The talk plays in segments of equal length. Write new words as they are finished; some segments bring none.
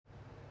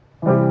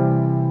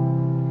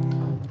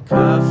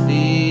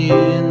coffee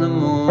in the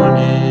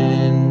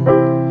morning,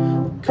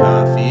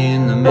 coffee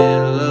in the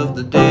middle of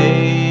the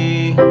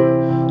day.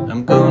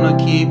 I'm gonna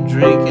keep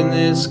drinking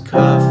this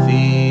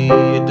coffee,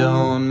 it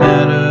don't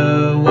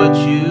matter what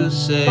you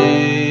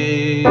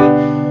say.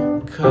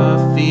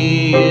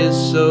 Coffee is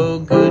so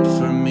good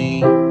for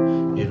me,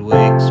 it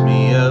wakes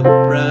me up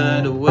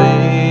right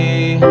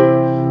away.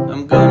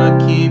 I'm gonna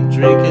keep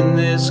drinking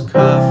this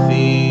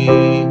coffee.